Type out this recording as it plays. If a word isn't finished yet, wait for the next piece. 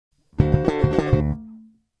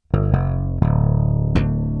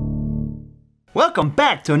Welcome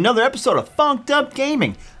back to another episode of Funked Up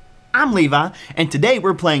Gaming. I'm Levi, and today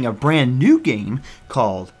we're playing a brand new game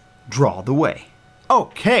called Draw the Way.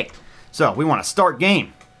 Okay, so we want to start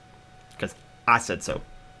game, because I said so.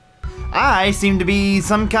 I seem to be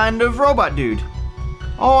some kind of robot dude.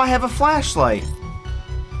 Oh, I have a flashlight.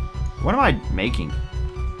 What am I making?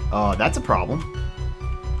 That's a problem.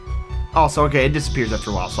 Oh, so okay, it disappears after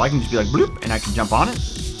a while, so I can just be like bloop, and I can jump on it.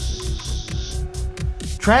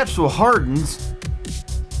 Traps will harden.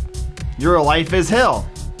 Your life is hell.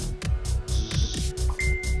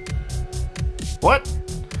 What?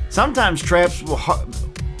 Sometimes traps will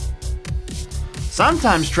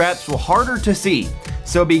harder to see,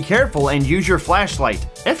 so be careful and use your flashlight.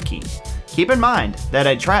 F key. Keep in mind that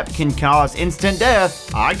a trap can cause instant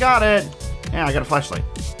death. I got it. Yeah, I got a flashlight.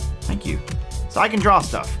 Thank you. So I can draw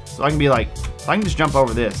stuff. So I can be like, I can just jump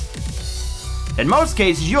over this. In most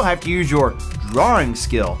cases, you'll have to use your drawing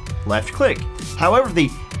skill. Left click. However,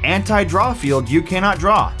 the anti-draw field, you cannot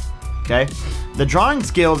draw. Okay? The drawing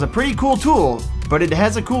skill is a pretty cool tool, but it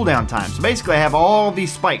has a cooldown time. So basically, I have all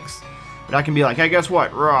these spikes. But I can be like, hey, guess what?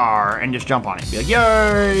 Rawr, and just jump on it. Be like,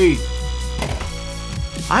 yay!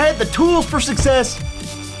 I had the tools for success.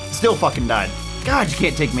 Still fucking died. God, you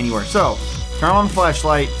can't take me anywhere. So, turn on the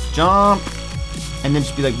flashlight, jump, and then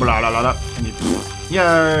just be like, blah, blah, blah, blah, and just,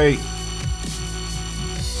 yay!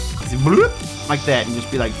 Bloop, like that, and just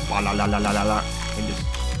be like, blah, blah, blah, blah, blah, blah, and just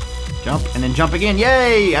jump, and then jump again.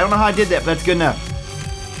 Yay! I don't know how I did that, but that's good enough.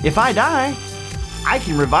 If I die, I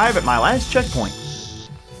can revive at my last checkpoint.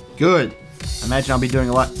 Good. Imagine I'll be doing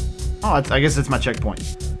a lot. Oh, I guess that's my checkpoint.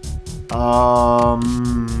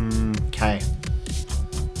 Okay.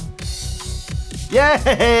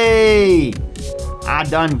 Yay! I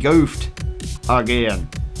done goofed again.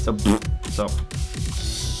 So.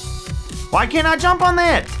 Why can't I jump on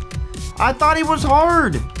that? I thought he was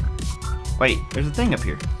hard. Wait, there's a thing up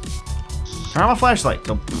here. Turn on my flashlight.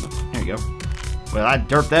 So, there you go. Well, I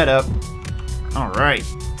derped that up. All right.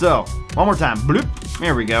 So, one more time. Bloop.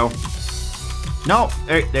 There we go. No,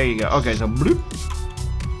 there you go. Okay, so bloop.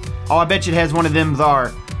 Oh, I bet you it has one of them our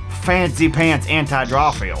fancy pants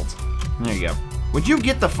anti-draw fields. There you go. Would you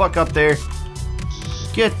get the fuck up there?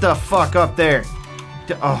 Get the fuck up there.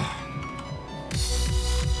 Oh.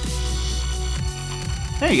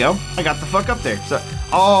 There you go. I got the fuck up there. So,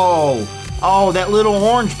 oh, that little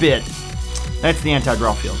orange bit. That's the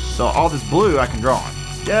anti-draw field. So all this blue I can draw on.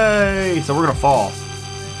 Yay! So we're gonna fall.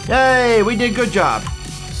 Yay! We did good job.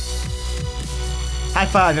 High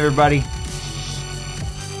five, everybody.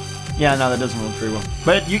 Yeah, no, that doesn't work very well.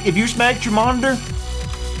 But if you smacked your monitor,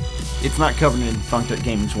 it's not covered in Funked Up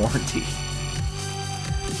Gaming's warranty.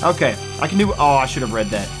 Okay, I can do. Oh, I should have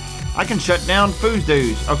read that. I can shut down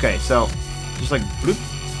foos-doos. Okay, so just like bloop.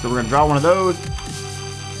 So we're gonna draw one of those.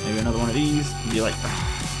 Maybe another one of these. And be like, ugh.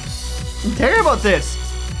 I'm terrible at this.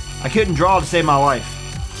 I couldn't draw to save my life.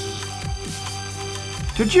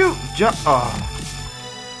 Could you jump?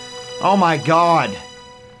 Oh my god.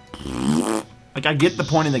 Like, I get the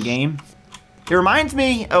point of the game. It reminds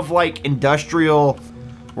me of like industrial,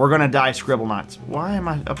 we're gonna die scribble knots. Why am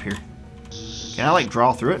I up here? Can I like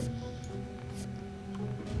draw through it?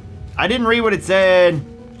 I didn't read what it said.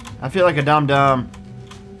 I feel like a dum-dum.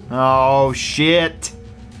 Oh shit.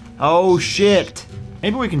 Oh shit.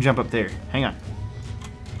 Maybe we can jump up there. Hang on.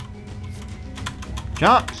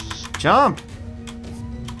 Jump. Jump.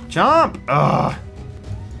 Jump. Ugh.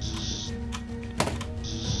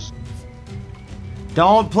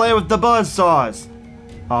 Don't play with the buzzsaws.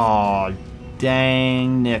 Oh,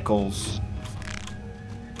 dang nickels.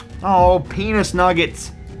 Oh, penis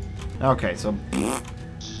nuggets. Okay, so.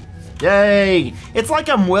 Yay! It's like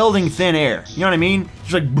I'm welding thin air. You know what I mean?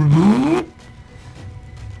 Just like.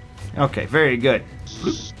 Okay, very good.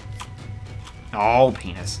 Oh,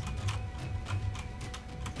 penis.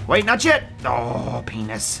 Wait, not yet. Oh,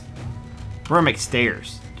 penis. We're gonna make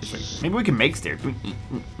stairs. Just like, maybe we can make stairs.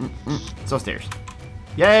 So stairs.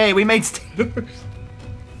 Yay, we made stairs.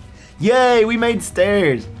 Yay, we made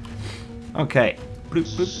stairs. Okay. Bloop,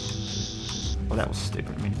 bloop. Oh, that was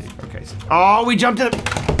stupid. Okay. So, oh, we jumped in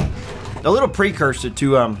a little precursor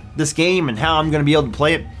to this game and how I'm going to be able to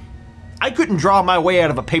play it. I couldn't draw my way out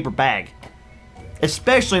of a paper bag.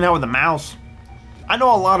 Especially not with a mouse. I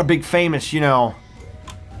know a lot of big famous, you know,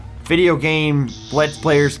 video game Let's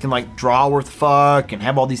Players can like draw worth fuck and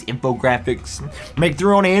have all these infographics and make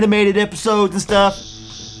their own animated episodes and stuff.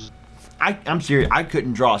 I'm serious, I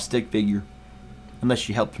couldn't draw a stick figure unless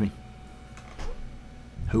you helped me.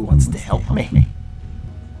 Who wants to help me?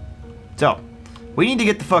 So, we need to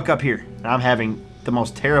get the fuck up here. I'm having the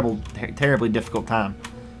most terribly difficult time.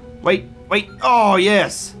 Wait, oh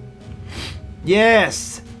yes!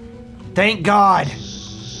 Yes! Thank God!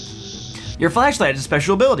 Your flashlight has a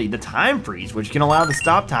special ability, the time freeze, which can allow the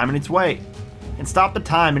stop time in its way. And stop the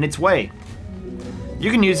time in its way. You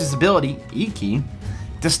can use this ability, E key,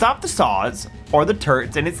 to stop the saws or the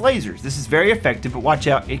turrets and its lasers. This is very effective, but watch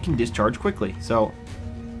out, it can discharge quickly. So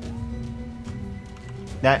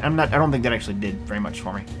that I don't think that actually did very much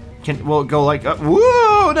for me. Will it go like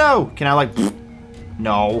whoa, no! Can I like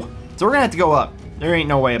no. So we're gonna have to go up. There ain't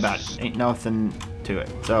no way about it. Ain't nothing to it.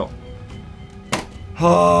 So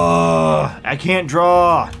I can't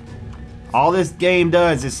draw. All this game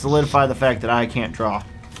does is solidify the fact that I can't draw.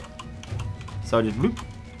 So just bloop.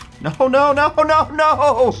 No, no, no, no,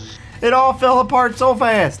 no! It all fell apart so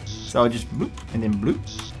fast. So just bloop, and then bloop,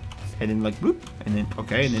 and then like bloop, and then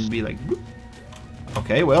okay, and then be like bloop.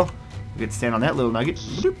 Okay, well, we get to stand on that little nugget.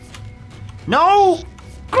 Bloop. No!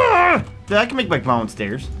 Grr! I can make like my own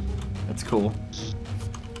stairs. That's cool.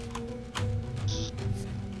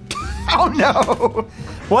 Oh no!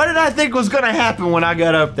 What did I think was gonna happen when I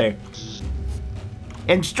got up there?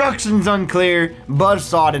 Instructions unclear,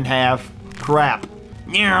 buzzsawed in half. Crap.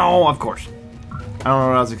 No, of course. I don't know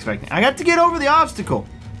what I was expecting. I got to get over the obstacle.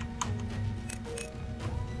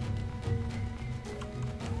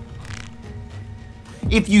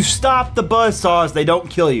 If you stop the buzzsaws, they don't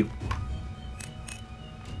kill you.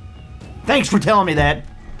 Thanks for telling me that.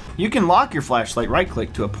 You can lock your flashlight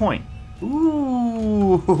right-click to a point.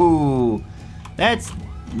 Ooh, that's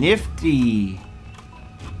nifty.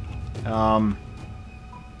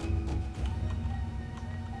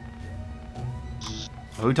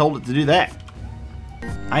 Who told it to do that?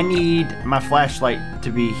 I need my flashlight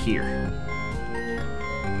to be here.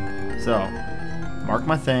 So, mark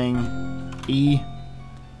my thing. E.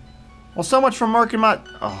 Well, so much for marking my...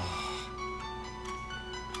 Oh.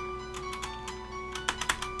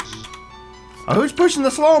 Oh, who's pushing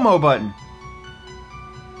the slow-mo button?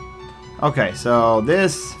 Okay, so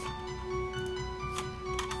this...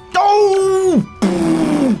 Oh!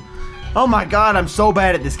 Oh my god, I'm so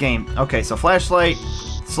bad at this game. Okay, so flashlight,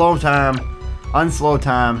 slow time, unslow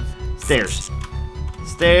time, stairs.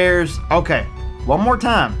 Stairs. Okay, one more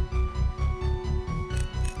time.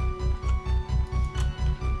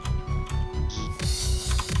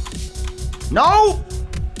 No!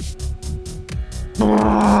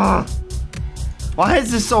 Why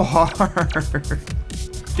is this so hard?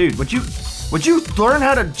 Dude, would you learn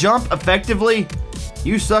how to jump effectively?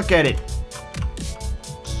 You suck at it.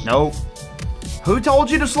 No. Who told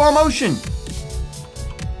you to slow motion?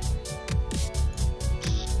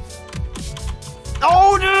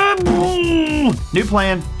 Oh, no! New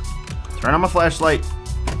plan. Turn on my flashlight.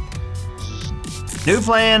 New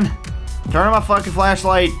plan. Turn on my fucking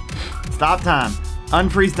flashlight. Stop time.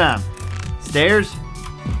 Unfreeze time. Stairs.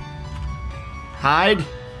 Hide.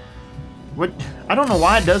 What? I don't know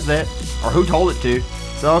why it does that. Or who told it to.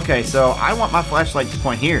 So, okay, so I want my flashlight to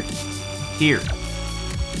point here. Here.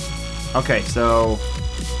 Okay, so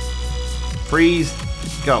freeze,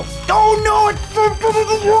 go. Oh no!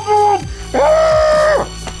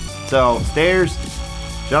 So stairs,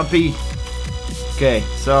 jumpy. Okay,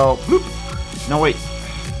 so whoop. No wait.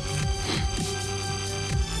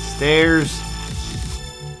 Stairs.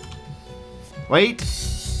 Wait.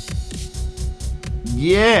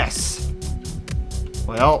 Yes.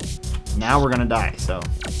 Well, now we're gonna die. So.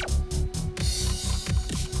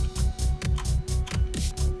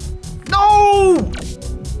 No!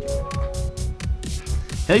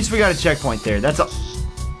 At least we got a checkpoint there. That's a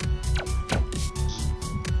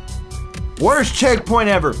worst checkpoint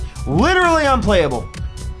ever. Literally unplayable.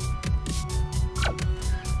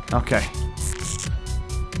 Okay.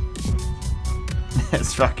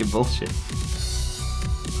 That's fucking bullshit.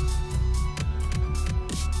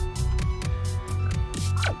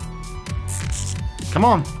 Come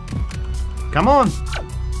on. Come on.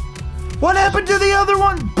 What happened to the other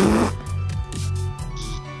one?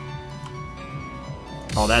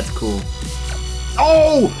 Oh, that's cool.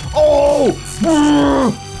 Oh! Oh!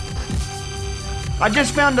 I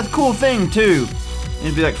just found a cool thing, too.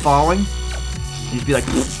 It'd be like falling. It'd be like...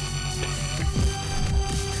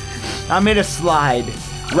 I made a slide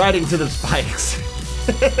right into the spikes.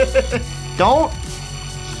 Don't.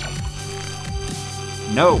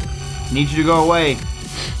 No. I need you to go away.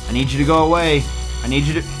 I need you to go away. I need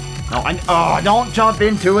you to... No, oh, don't jump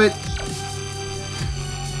into it.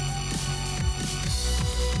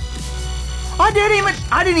 I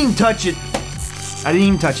didn't even touch it. I didn't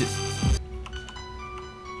even touch it.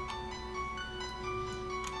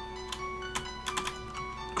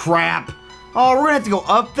 Crap. Oh, we're gonna have to go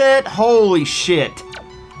up that? Holy shit.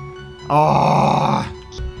 Oh.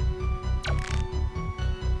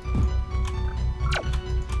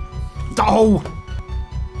 Oh!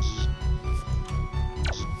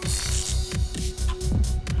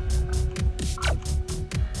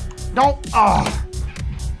 No! Oh!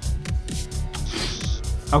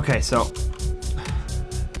 Okay, so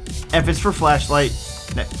F is for flashlight.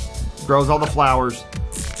 That grows all the flowers.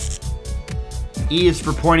 E is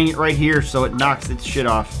for pointing it right here so it knocks its shit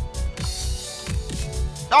off.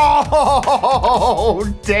 Oh,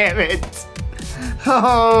 damn it.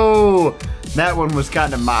 Oh, that one was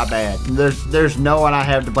kind of my bad. There's no one I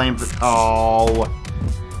have to blame for. Oh,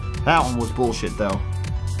 that one was bullshit though.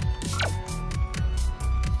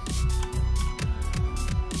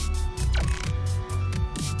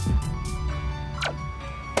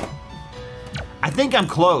 I think I'm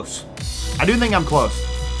close. I do think I'm close.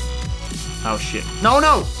 Oh shit. No,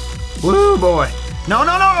 no. Woo boy. No,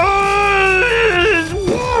 no, no.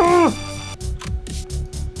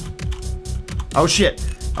 Oh shit.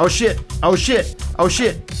 Oh shit. Oh shit. Oh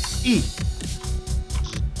shit. E.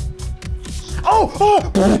 Oh.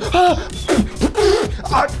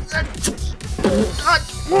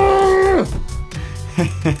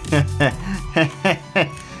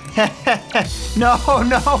 No,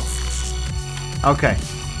 no. Okay.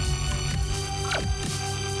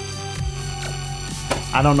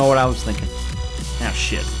 I don't know what I was thinking. Ah,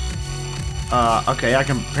 shit. Okay, I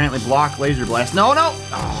can apparently block laser blast. No, no!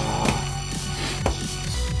 Oh.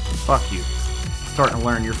 Fuck you. Starting to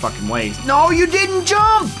learn your fucking ways. No, you didn't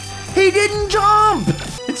jump! He didn't jump!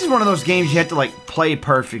 This is one of those games you have to, like, play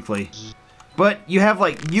perfectly. But you have,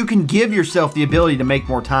 like, you can give yourself the ability to make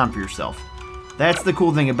more time for yourself. That's the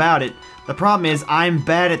cool thing about it. The problem is, I'm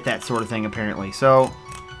bad at that sort of thing, apparently, so...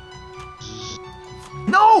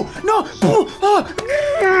 No! No!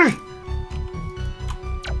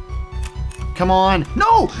 Come on.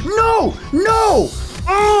 No! No! No!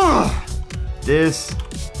 Ugh! This.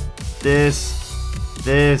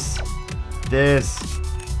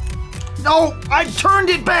 No! I turned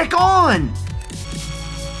it back on!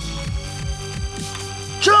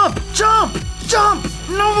 Jump! Jump! Jump!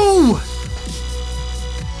 No!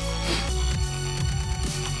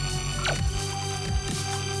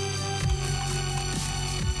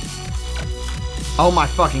 Oh my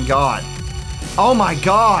fucking god. Oh my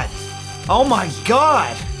god. Oh my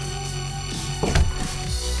god.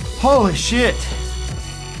 Holy shit.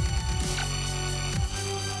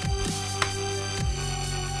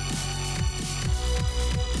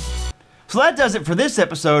 So that does it for this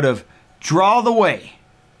episode of Draw the Way.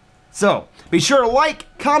 So, be sure to like,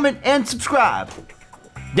 comment, and subscribe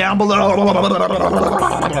down below.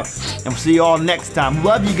 And we'll see you all next time.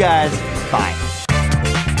 Love you guys. Bye.